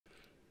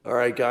All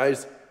right,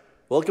 guys,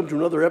 welcome to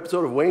another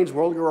episode of Wayne's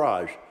World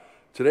Garage.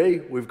 Today,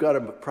 we've got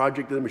a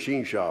project in the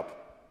machine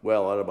shop.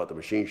 Well, I don't know about the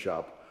machine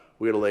shop.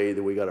 We got a lathe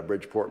and we got a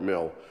Bridgeport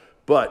mill.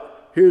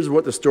 But here's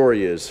what the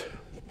story is.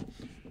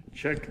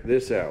 Check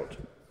this out.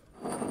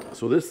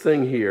 So this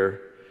thing here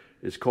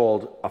is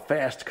called a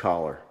fast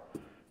collar,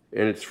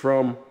 and it's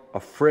from a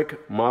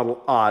Frick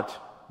Model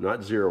Ott,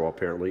 not zero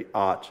apparently,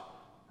 Ott.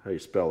 How do you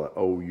spell it?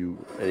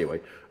 O-U, anyway.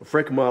 A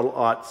Frick Model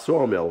Ott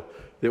sawmill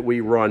that we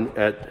run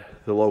at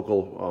the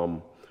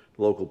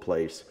local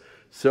place.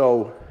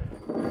 So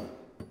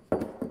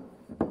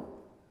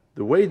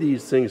the way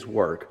these things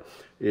work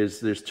is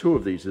there's two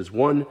of these. There's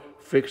one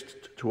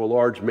fixed to a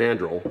large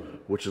mandrel,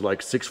 which is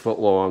like 6 foot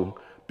long,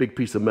 big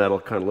piece of metal,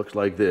 kind of looks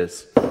like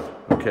this.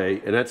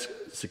 Okay, and that's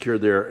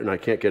secured there, and I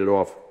can't get it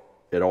off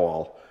at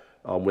all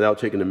without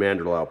taking the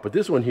mandrel out. But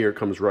this one here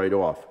comes right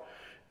off.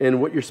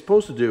 And what you're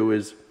supposed to do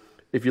is,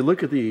 if you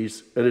look at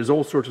these, and there's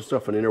all sorts of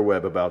stuff on the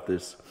interweb about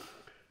this,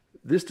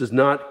 this does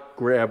not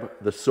grab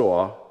the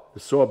saw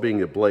being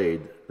the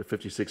blade, the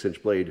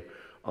 56-inch blade,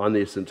 on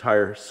this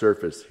entire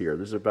surface here.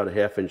 This is about a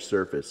 1/2-inch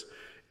surface.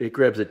 It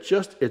grabs it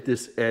just at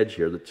this edge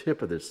here, the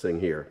tip of this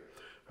thing here.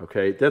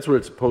 Okay, that's what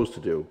it's supposed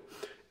to do.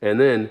 And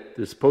then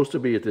there's supposed to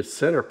be at this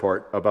center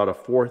part about a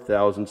 4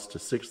 thousandths to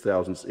 6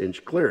 thousandths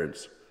inch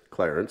clearance.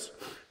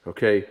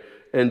 Okay,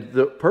 and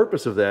the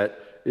purpose of that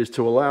is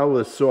to allow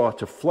the saw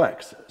to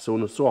flex. So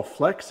when the saw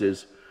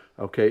flexes,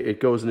 okay,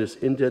 it goes in this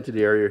indented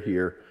area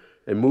here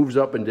and moves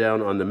up and down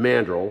on the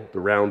mandrel, the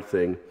round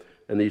thing,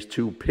 and these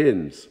two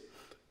pins.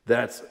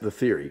 That's the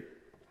theory.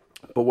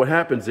 But what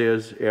happens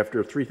is,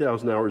 after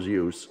 3,000 hours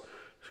use,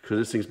 because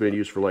this thing's been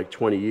used for like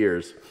 20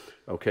 years,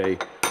 okay,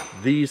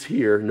 these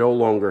here no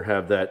longer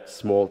have that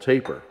small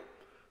taper.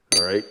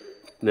 All right,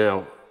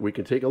 now we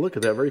can take a look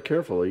at that very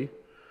carefully,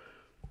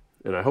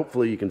 and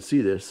hopefully you can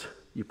see this.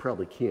 You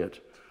probably can't,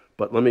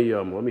 but let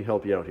me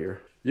help you out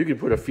here. You can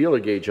put a feeler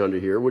gauge under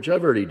here, which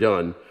I've already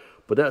done,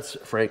 but that's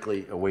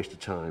frankly a waste of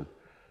time.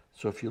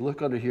 So if you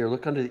look under here,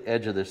 look under the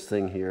edge of this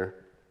thing here,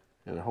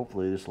 and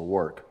hopefully this will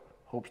work.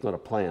 Hope's not a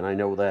plan, I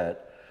know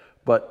that.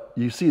 But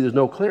you see there's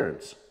no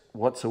clearance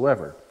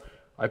whatsoever.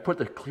 I put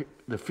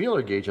the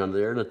feeler gauge under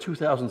there, and the 2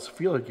 thousandths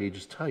feeler gauge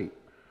is tight.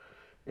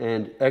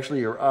 And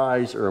actually your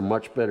eyes are a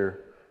much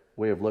better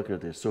way of looking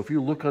at this. So if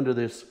you look under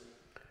this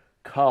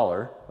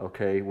collar,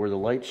 okay, where the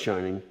light's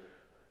shining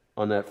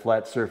on that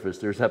flat surface,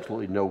 there's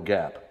absolutely no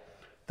gap.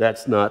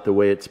 That's not the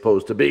way it's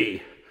supposed to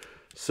be.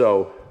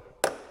 So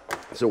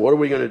what are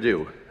we going to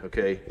do?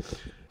 Okay,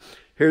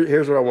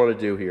 here's what I want to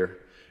do here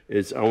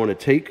is I want to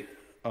take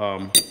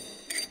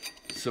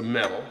some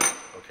metal,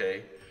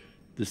 okay,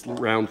 this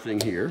round thing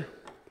here.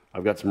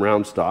 I've got some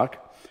round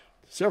stock,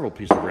 several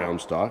pieces of round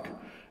stock,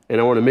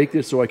 and I want to make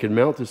this so I can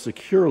mount this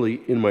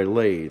securely in my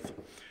lathe.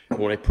 And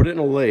when I put it in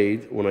a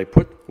lathe, when I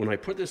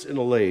put this in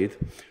a lathe,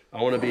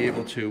 I want to be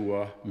able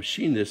to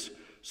machine this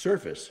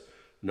surface,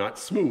 not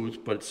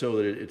smooth, but so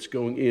that it's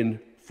going in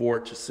 4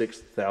 to 6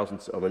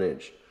 thousandths of an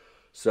inch.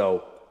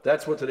 So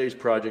that's what today's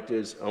project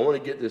is. I want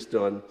to get this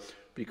done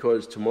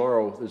because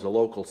tomorrow there's a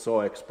local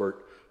saw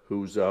expert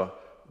who's going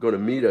to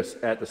meet us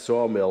at the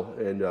sawmill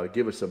and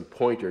give us some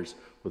pointers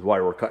with why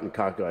we're cutting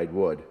cockeyed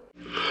wood.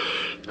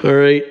 All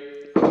right,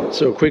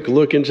 so a quick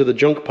look into the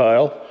junk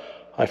pile.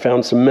 I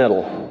found some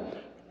metal,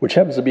 which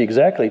happens to be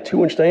exactly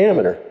 2-inch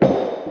diameter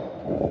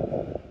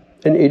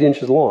and 8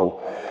 inches long.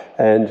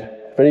 And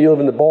if any of you live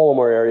in the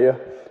Baltimore area,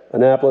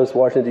 Annapolis,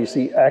 Washington,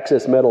 D.C.,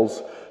 Access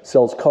Metals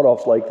sells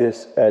cutoffs like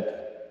this at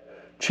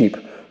cheap.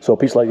 So a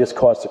piece like this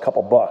costs a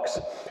couple bucks.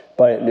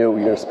 Buy it new,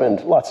 you're going to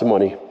spend lots of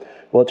money.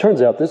 Well, it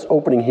turns out this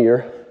opening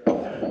here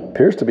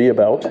appears to be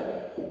about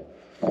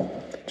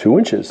 2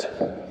 inches.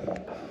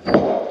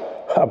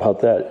 How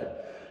about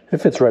that? It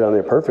fits right on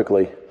there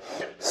perfectly.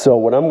 So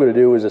what I'm going to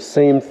do is the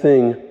same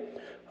thing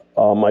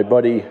my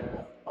buddy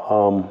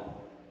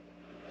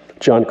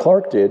John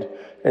Clark did.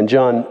 And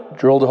John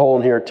drilled a hole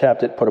in here,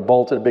 tapped it, put a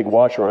bolt and a big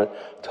washer on it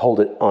to hold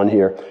it on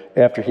here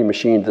after he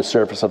machined the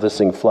surface of this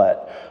thing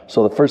flat.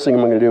 So the first thing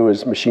I'm going to do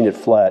is machine it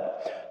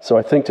flat. So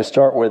I think to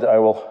start with, I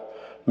will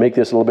make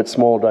this a little bit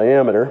smaller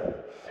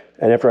diameter.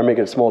 And after I make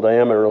it a small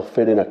diameter, it'll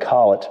fit in a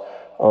collet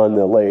on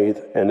the lathe.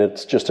 And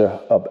it's just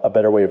a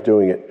better way of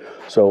doing it.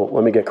 So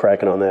let me get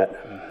cracking on that.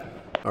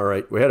 All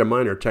right, we had a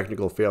minor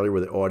technical failure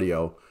with the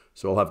audio,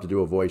 so I'll have to do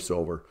a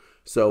voiceover.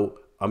 So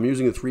I'm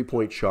using a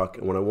 3-point chuck,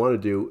 and what I want to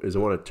do is I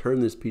want to turn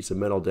this piece of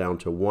metal down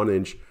to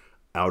 1-inch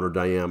outer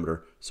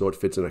diameter so it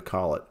fits in a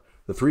collet.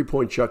 The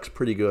 3-point chuck's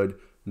pretty good,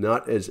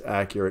 not as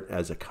accurate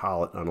as a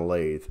collet on a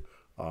lathe,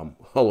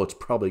 although it's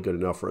probably good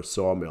enough for a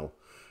sawmill.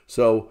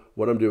 So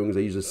what I'm doing is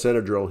I use a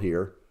center drill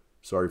here.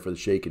 Sorry for the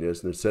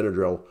shakiness. And the center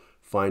drill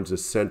finds the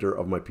center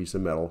of my piece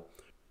of metal.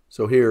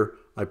 So here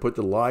I put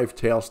the live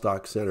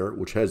tailstock center,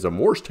 which has a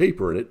Morse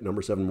taper in it,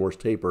 number 7 Morse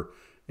taper,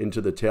 into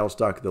the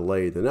tailstock of the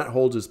lathe, and that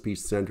holds this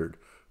piece centered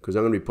because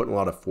I'm going to be putting a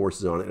lot of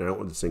forces on it, and I don't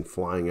want this thing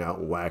flying out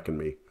and whacking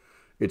me.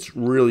 It's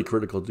really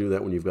critical to do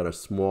that when you've got a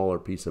smaller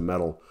piece of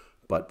metal,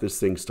 but this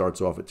thing starts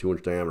off at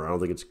 2-inch diameter. I don't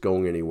think it's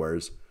going anywhere.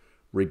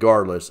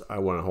 Regardless, I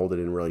want to hold it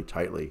in really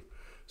tightly.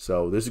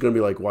 So this is going to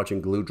be like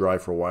watching glue dry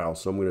for a while.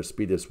 So I'm going to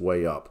speed this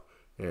way up.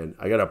 And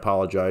I got to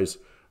apologize.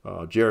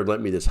 Jared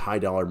lent me this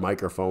high-dollar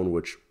microphone,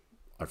 which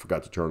I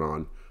forgot to turn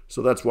on.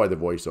 So that's why the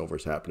voiceover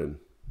is happening.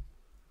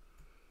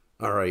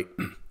 All right.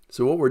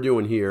 So what we're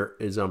doing here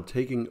is I'm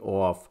taking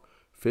off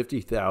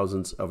 50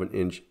 thousandths of an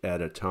inch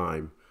at a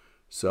time.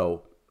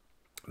 So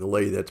the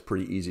lathe, that's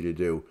pretty easy to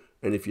do.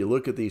 And if you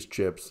look at these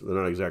chips, they're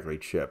not exactly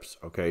chips,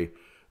 okay?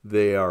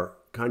 They are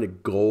kind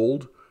of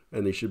gold,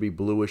 and they should be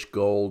bluish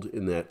gold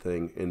in that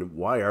thing. And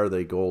why are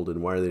they gold,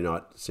 and why are they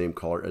not the same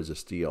color as a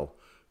steel?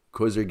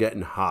 Because they're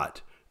getting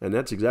hot. And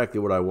that's exactly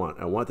what I want.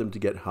 I want them to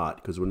get hot,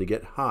 because when they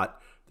get hot,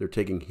 they're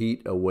taking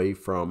heat away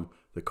from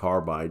the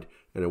carbide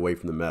and away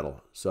from the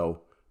metal.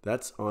 So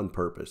that's on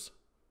purpose.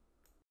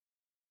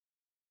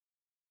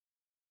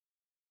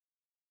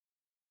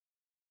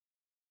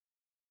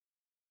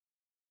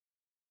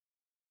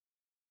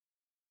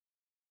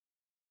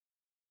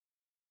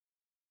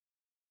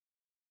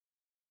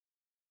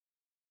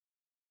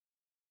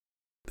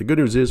 The good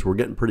news is we're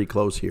getting pretty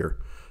close here.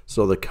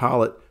 So the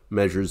collet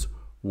measures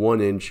 1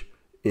 inch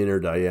inner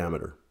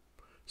diameter.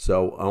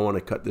 So I want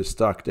to cut this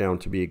stock down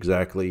to be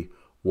exactly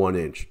 1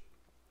 inch.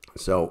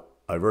 So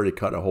I've already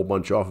cut a whole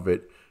bunch off of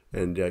it,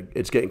 and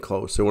it's getting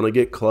close. So when I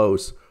get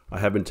close, I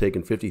have been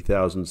taking 50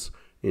 thousandths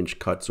inch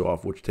cuts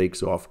off, which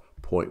takes off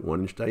 0.1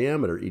 inch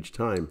diameter each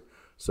time.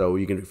 So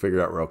you can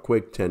figure out real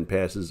quick, 10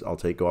 passes, I'll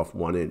take off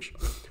 1 inch.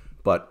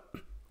 But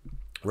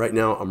right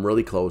now I'm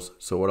really close.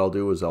 So what I'll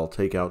do is I'll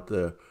take out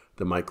the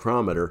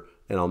micrometer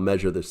and I'll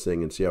measure this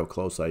thing and see how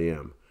close I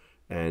am.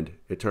 And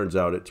it turns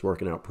out it's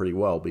working out pretty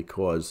well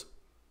because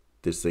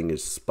this thing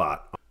is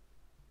spot.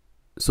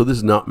 So this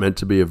is not meant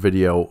to be a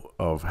video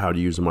of how to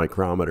use a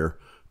micrometer,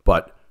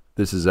 but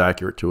this is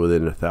accurate to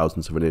within a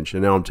thousandth of an inch.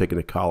 And now I'm taking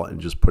a collet and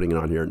just putting it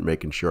on here and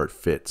making sure it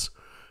fits.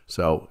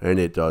 So, and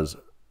it does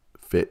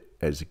fit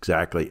as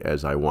exactly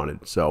as I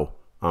wanted. So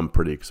I'm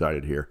pretty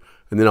excited here.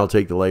 And then I'll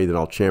take the lathe and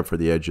I'll chamfer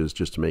the edges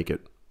just to make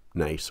it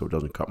nice so it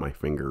doesn't cut my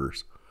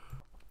fingers.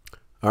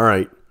 All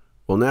right,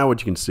 well now what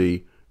you can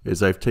see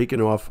is I've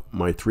taken off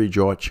my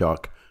 3-jaw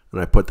chuck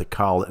and I put the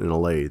collet in a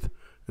lathe.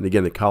 And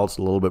again, the collet's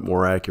a little bit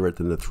more accurate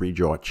than the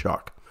 3-jaw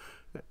chuck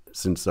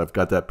since I've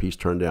got that piece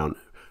turned down.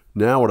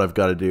 Now what I've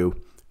got to do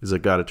is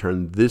I've got to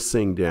turn this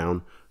thing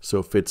down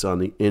so it fits on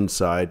the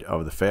inside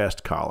of the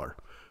fast collar.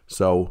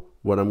 So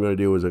what I'm going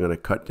to do is I'm going to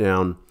cut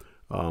down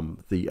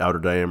the outer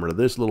diameter of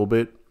this a little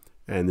bit,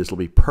 and this will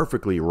be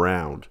perfectly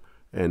round.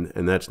 And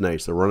that's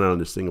nice. The run on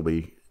this thing will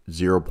be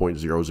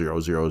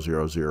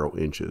 0.00000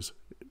 inches.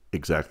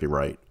 Exactly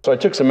right. So I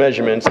took some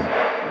measurements.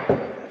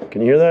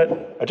 Can you hear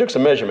that? I took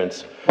some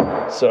measurements.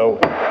 So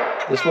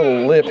this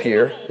little lip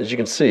here, as you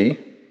can see,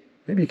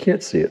 maybe you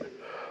can't see it,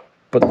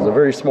 but there's a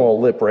very small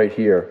lip right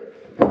here.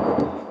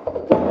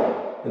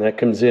 And that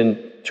comes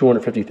in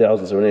 250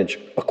 thousandths of an inch,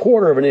 a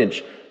quarter of an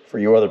inch for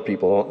you other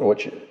people. I don't know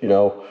what you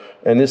know.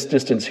 And this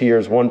distance here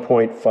is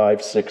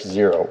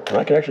 1.560. And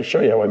I can actually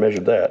show you how I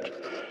measured that.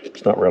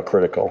 It's not real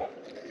critical.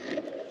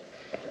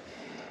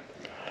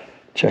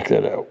 Check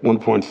that out,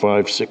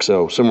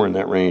 1.560, somewhere in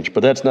that range, but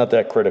that's not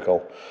that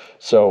critical.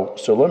 So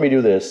let me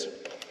do this,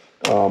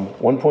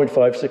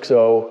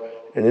 1.560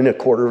 and in a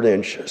quarter of an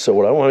inch. So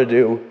what I want to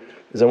do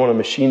is I want to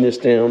machine this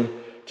down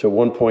to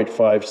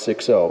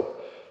 1.560.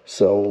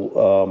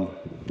 So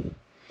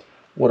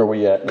what are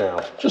we at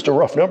now? Just a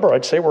rough number,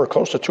 I'd say we're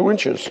close to 2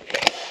 inches.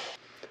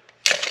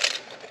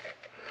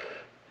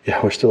 Yeah,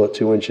 we're still at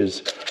 2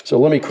 inches. So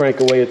let me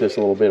crank away at this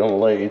a little bit on the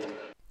lathe.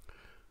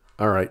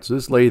 All right, so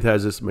this lathe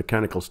has this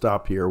mechanical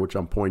stop here, which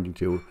I'm pointing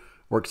to.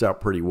 Works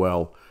out pretty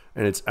well,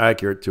 and it's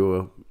accurate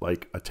to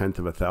like a tenth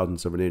of a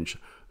thousandth of an inch.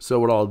 So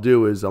what I'll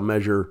do is I'll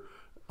measure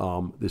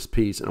this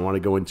piece, and I want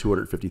to go in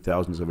 250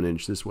 thousandths of an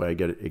inch. This way I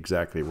get it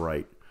exactly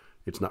right.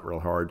 It's not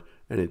real hard,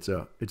 and it's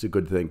a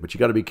good thing. But you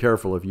got to be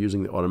careful if you're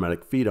using the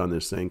automatic feed on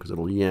this thing because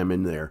it'll yam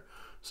in there.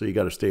 So you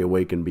got to stay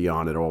awake and be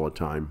on it all the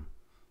time.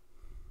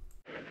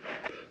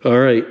 All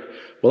right,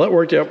 well that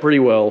worked out pretty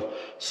well.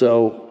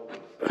 So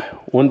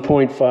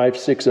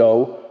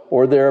 1.560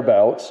 or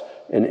thereabouts,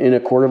 and in a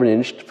quarter of an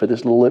inch for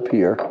this little lip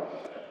here.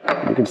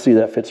 You can see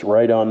that fits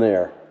right on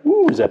there.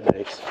 Ooh, is that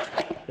nice?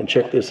 And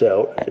check this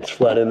out, it's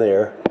flat in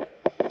there,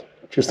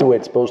 just the way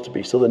it's supposed to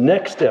be. So the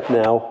next step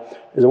now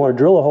is I want to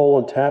drill a hole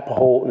and tap a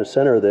hole in the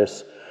center of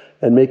this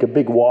and make a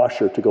big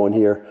washer to go in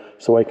here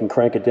so I can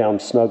crank it down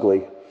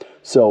snugly.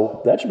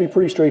 So that should be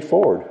pretty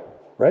straightforward,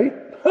 right?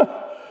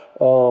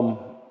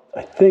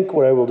 I think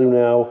what I will do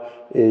now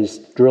is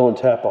drill and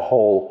tap a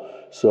hole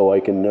so I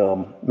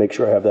can make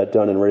sure I have that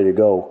done and ready to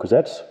go, because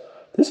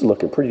this is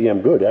looking pretty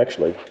damn good,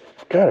 actually.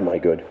 God, am I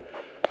good.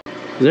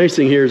 The nice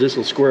thing here is this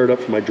will square it up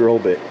for my drill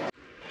bit.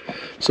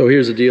 So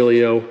here's the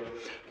dealio.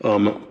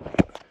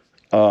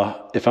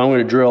 If I'm going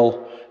to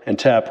drill and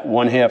tap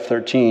 1/2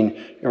 13,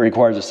 it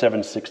requires a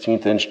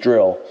 7/16 inch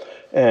drill.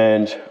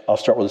 And I'll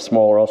start with a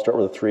smaller, I'll start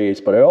with a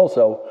 3/8, but I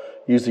also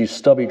use these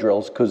stubby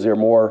drills because they're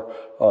more,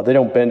 they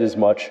don't bend as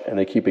much and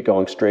they keep it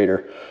going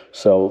straighter.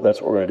 So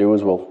that's what we're going to do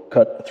is we'll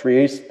cut a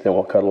 3/8, then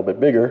we'll cut a little bit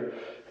bigger.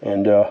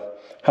 And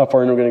How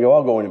far in we're gonna go?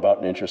 I'll go in about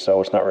an inch or so.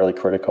 It's not really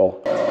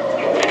critical.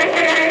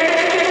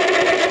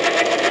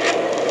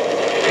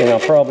 And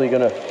I'm probably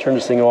gonna turn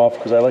this thing off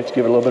because I like to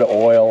give it a little bit of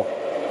oil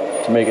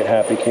to make it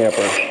happy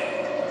camper.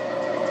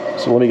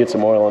 So let me get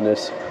some oil on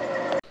this.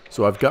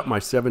 So I've got my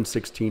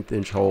 7/16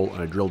 inch hole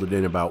and I drilled it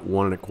in about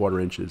 1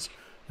 1/4 inches.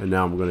 And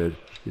now I'm gonna,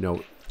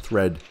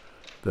 thread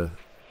the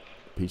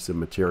piece of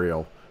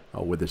material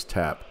with this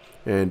tap.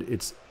 And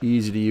it's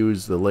easy to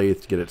use the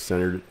lathe to get it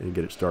centered and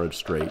get it started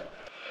straight.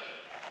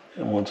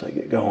 And once I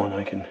get going,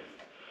 I can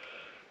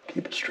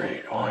keep it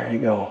straight. Oh, there you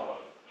go.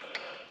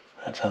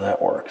 That's how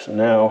that works. And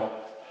now,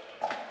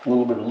 a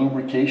little bit of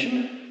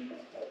lubrication,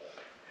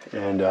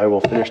 and I will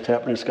finish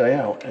tapping this guy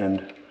out.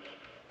 And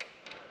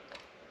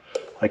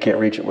I can't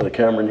reach it with a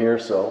camera in here,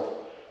 so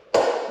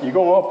you're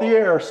going off the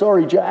air.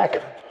 Sorry, Jack.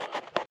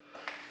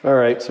 All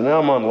right, so now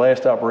I'm on the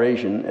last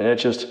operation, and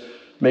it's just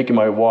making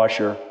my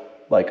washer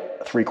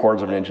like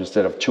 3/4 of an inch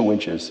instead of 2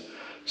 inches.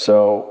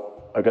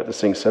 So I've got this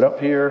thing set up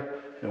here,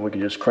 and we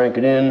can just crank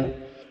it in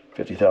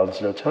 50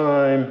 thousandths at a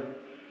time,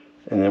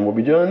 and then we'll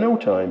be done in no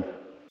time.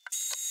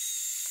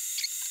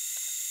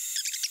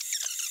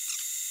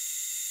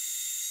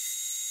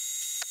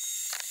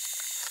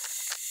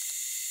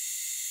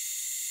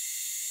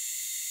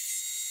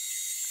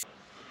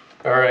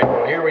 All right,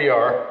 well, here we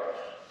are.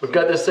 We've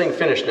got this thing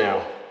finished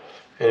now,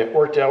 and it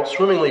worked out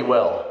swimmingly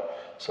well.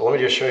 So let me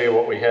just show you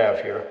what we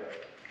have here.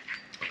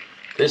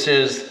 This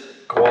is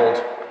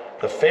called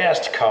the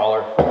fast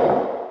collar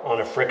on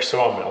a Frick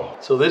sawmill.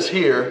 So this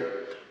here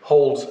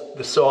holds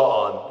the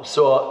saw on. The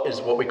saw is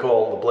what we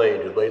call the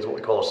blade. The blade is what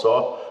we call a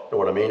saw. You know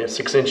what I mean? It's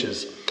 6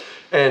 inches.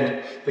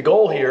 And the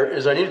goal here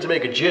is I needed to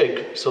make a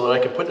jig so that I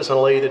can put this on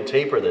a lathe and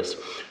taper this.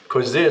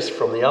 Because this,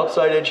 from the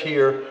outside edge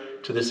here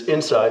to this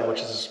inside, which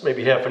is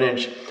maybe 1/2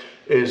 inch,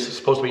 is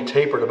supposed to be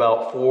tapered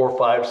about 4,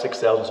 5, 6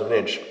 thousandths of an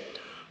inch.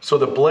 So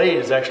the blade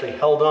is actually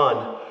held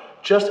on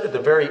just at the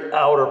very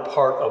outer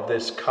part of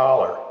this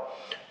collar.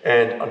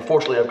 And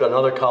unfortunately, I've got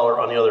another collar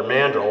on the other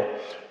mandrel,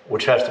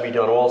 which has to be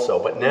done also.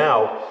 But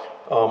now,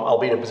 I'll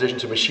be in a position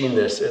to machine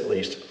this at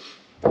least.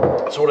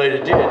 So what I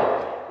did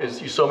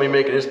is, you saw me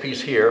making this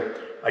piece here.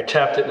 I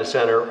tapped it in the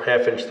center,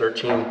 1/2 inch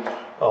 13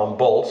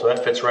 bolt, so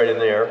that fits right in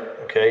there,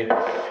 okay?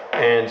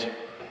 And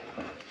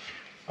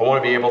I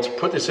want to be able to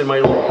put this in my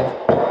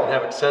lathe and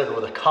have it centered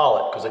with a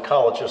collet, because a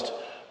collet's just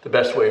the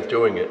best way of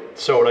doing it.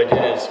 So what I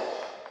did is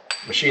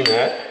machine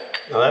that.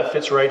 Now that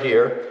fits right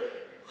here,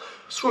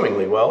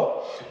 swimmingly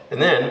well.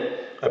 And then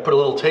I put a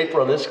little taper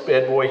on this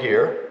bad boy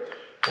here,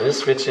 and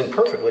this fits in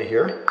perfectly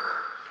here,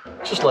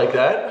 just like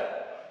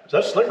that. Is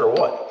that slick or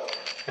what?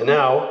 And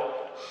now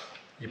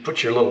you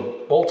put your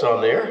little bolt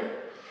on there,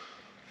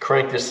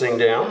 crank this thing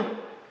down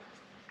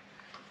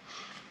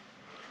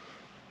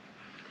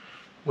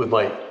with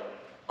my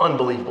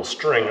unbelievable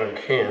string on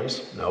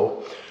hands,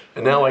 no.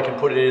 And now I can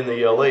put it in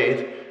the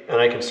lathe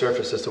and I can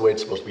surface this the way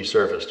it's supposed to be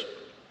surfaced.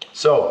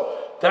 So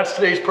that's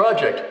today's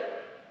project.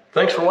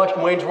 Thanks for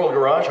watching Wayne's World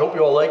Garage. Hope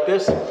you all like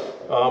this.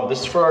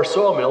 This is for our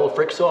sawmill, a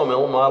Frick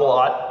sawmill, model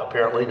aught,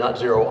 apparently not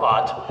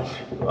 0-aught.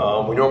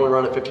 We normally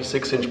run a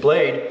 56-inch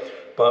blade,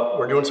 but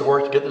we're doing some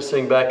work to get this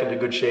thing back into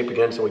good shape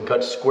again so we can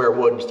cut square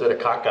wood instead of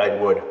cockeyed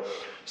wood.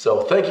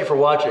 So thank you for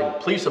watching.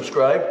 Please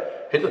subscribe,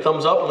 hit the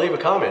thumbs up, and leave a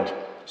comment.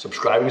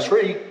 Subscribing is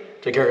free.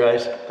 Take care,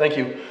 guys. Thank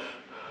you.